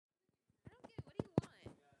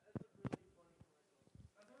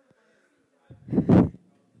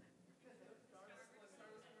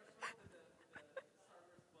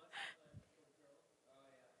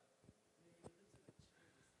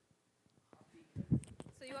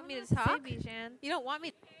So you want me to talk? Bijan. You don't want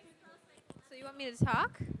me. So you want me to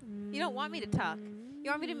talk? You don't want me to talk.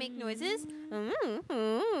 You want me to make noises? I don't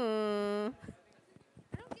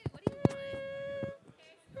get it. What do you want?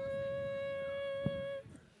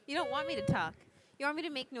 You don't want me to talk. You want me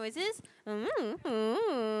to make noises? I don't get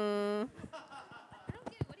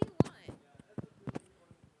it. What do you want?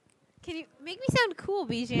 Can you make me sound cool,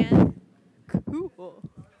 Bijan? Cool.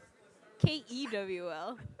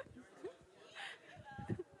 Kewl.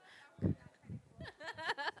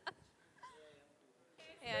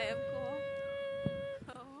 Yeah, I am cool.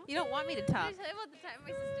 You don't want me to talk. Can I tell you about the time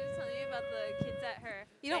my sister was telling me about the kids at her?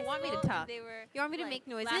 You don't high want me to school, talk. They were You want me to like, make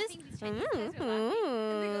noises? laughing, these Chinese guys were laughing,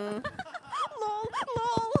 and they go, Lol,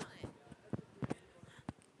 lol.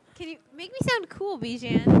 Can you make me sound cool,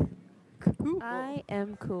 Bijan? Cool. I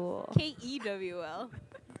am cool. Kewl.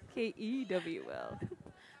 Kewl.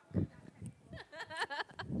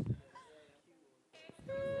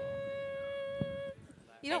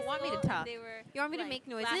 You don't want me to High school, talk. They were You want me to like, make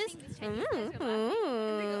noises? laughing, these Chinese guys were laughing,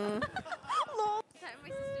 and they go, Lol. the time my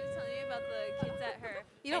sister was telling me about the kids at her.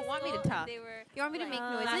 You don't high want me to school, talk. They were You want me to like, make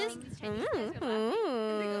laughing, noises? these Chinese guys were laughing,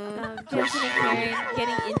 and they go, Jensen and Karen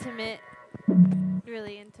getting intimate.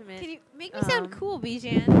 Really intimate. Can you make me sound cool,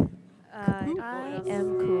 Bijan? I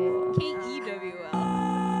am cool. Kewl.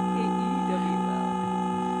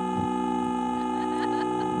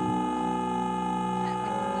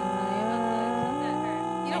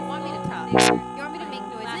 You don't want me to talk. You want me to make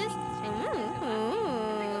noises?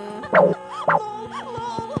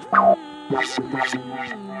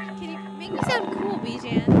 Can you make me sound cool,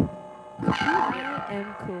 Bijan? I am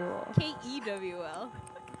cool. Kewl.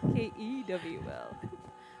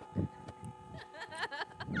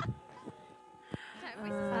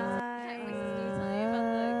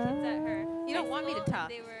 You don't want me to talk.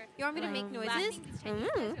 You want me to make noises? I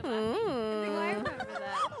remember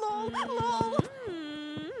that. Lol.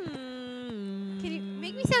 Can you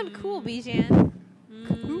make me sound cool, Bijan?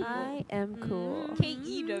 I am cool.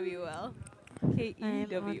 Kewl. I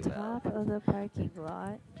am on top of the parking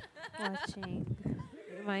lot watching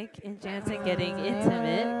Mike and Jansen getting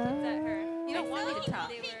intimate. You don't want me to talk.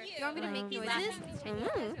 You want me to make noises? I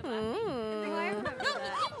remember that.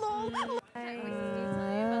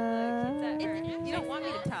 You don't want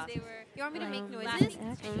me to talk. You want me to make noises?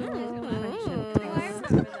 Actually, I friendship remember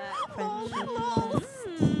that. friendship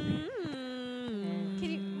Can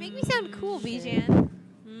you make me sound cool, Bijan?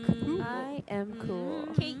 I am cool.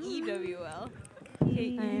 Kewl. I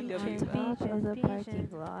am on top of the parking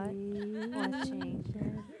lot watching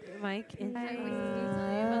Mike and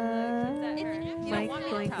You don't want me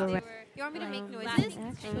to going talk. around. You want me to make noises?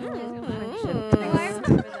 Actually,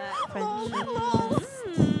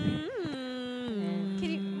 Can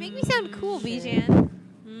you make me sound cool, Bijan?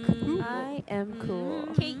 I am cool.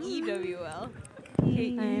 Kewl. I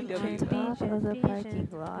am on top of the parking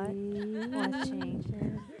lot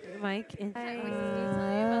watching Mike and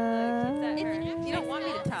You don't want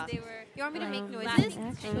me to talk. You want me to make noises?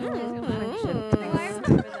 actually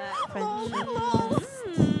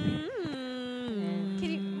Can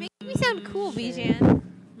you make me sound cool, Bijan?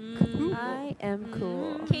 I am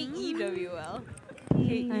cool. Kewl.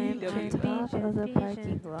 I am on top of the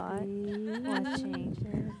parking lot watching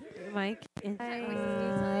Mike and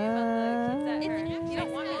You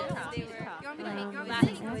don't want me to talk. You want me to make noises?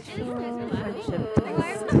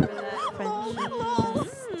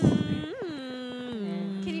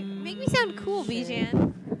 Can you make me sound cool,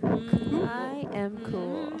 Bijan? I am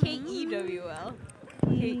cool. Kewl.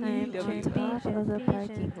 I am on top of the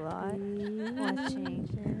parking lot watching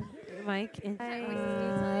Mike and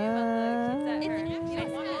You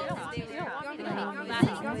don't want me to talk. You want me to make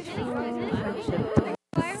noises?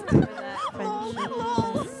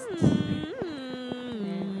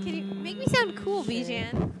 Can you make me sound cool,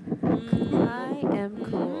 Bijan? I am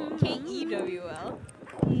cool. Kewl.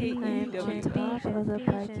 I am on top of the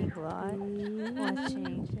parking lot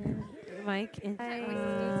watching Mike and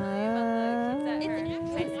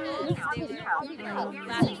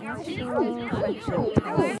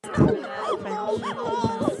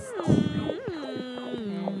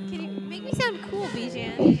Can you make me sound cool,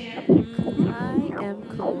 Bijan? I am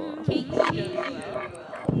cool. Kewl.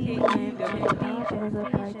 I am on top of the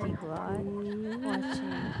parking lot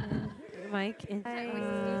watching Mike and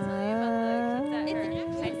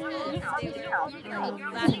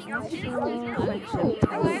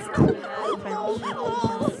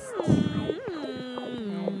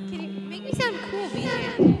Can you make me sound cool,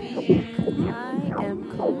 Bijan? I am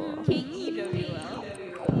cool. Kewl.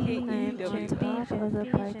 I am on top of the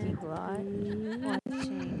parking lot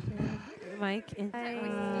watching Mike and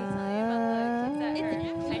I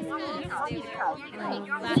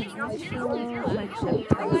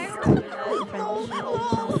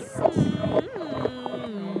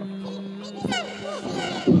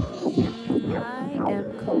am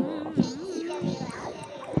cool.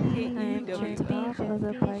 I am K-E-W-L. top of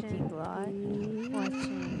the parking lot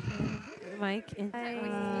watching Mike and I am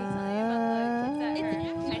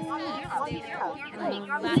cool. I am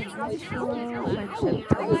K-E-W-L.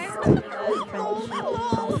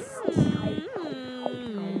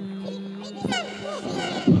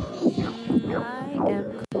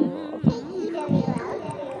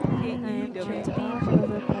 top of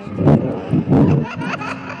the parking lot.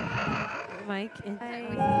 Mike and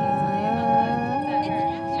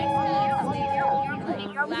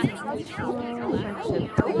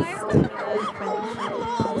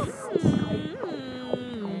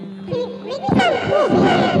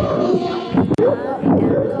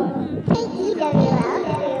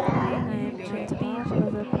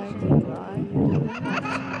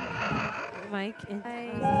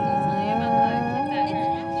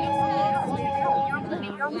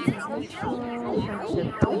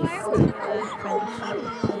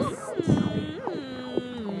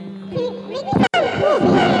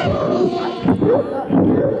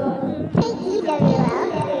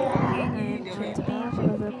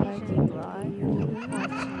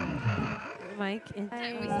Mike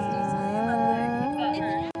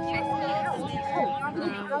and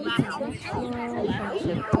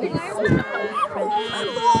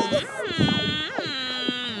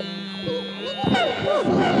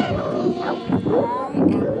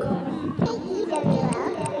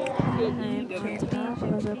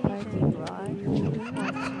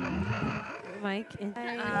Mike and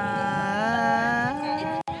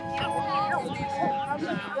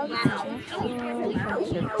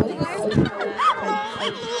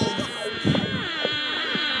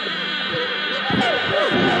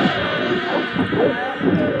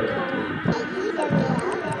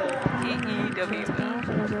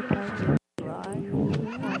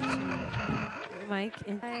Mike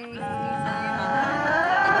and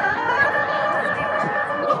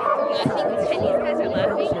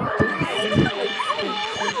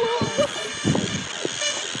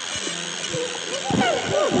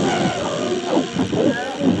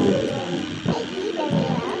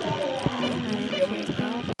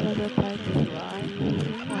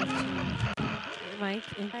Mike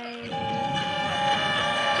and Mike and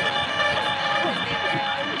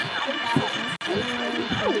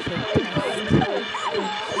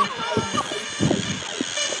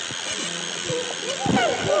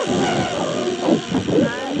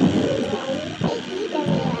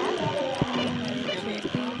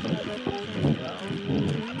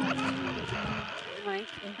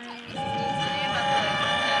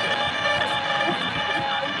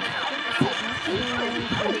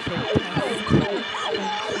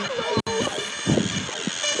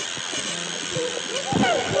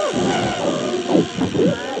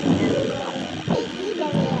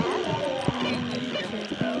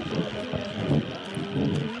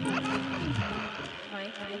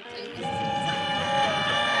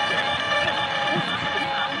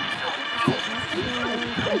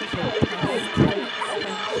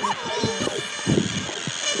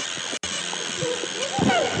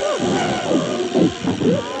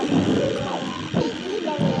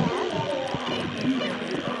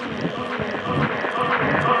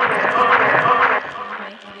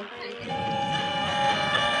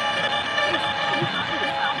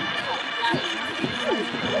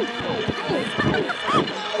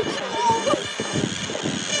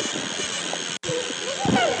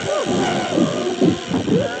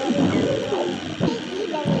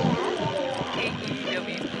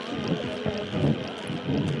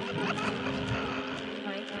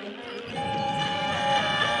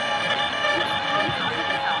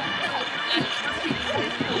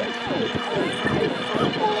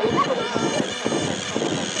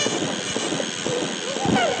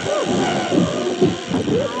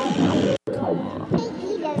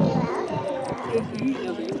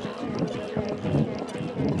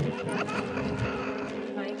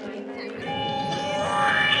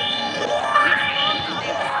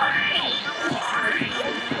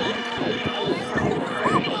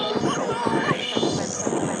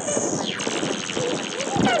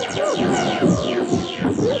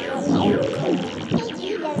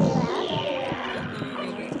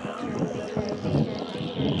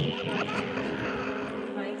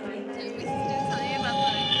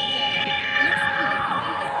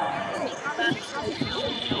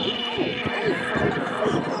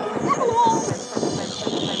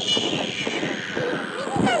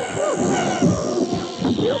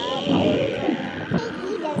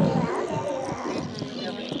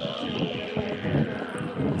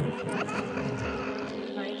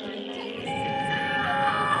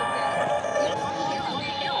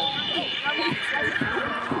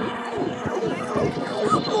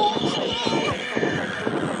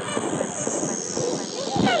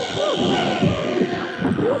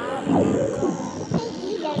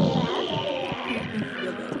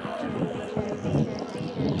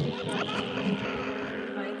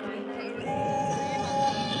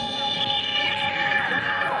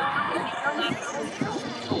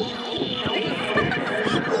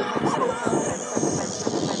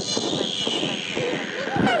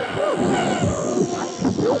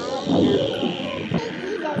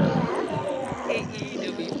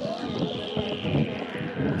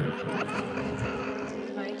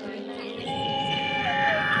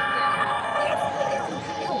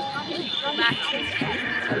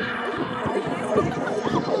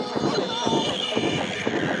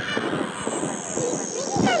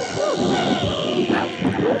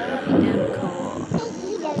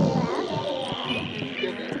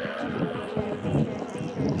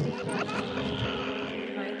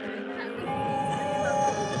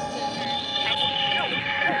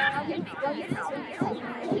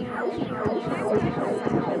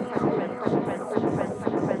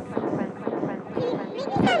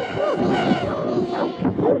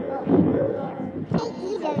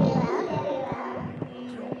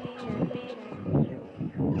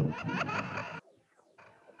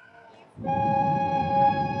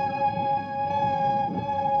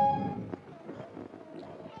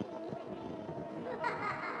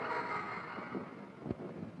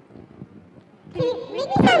Can you make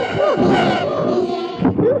it sound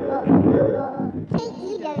cool?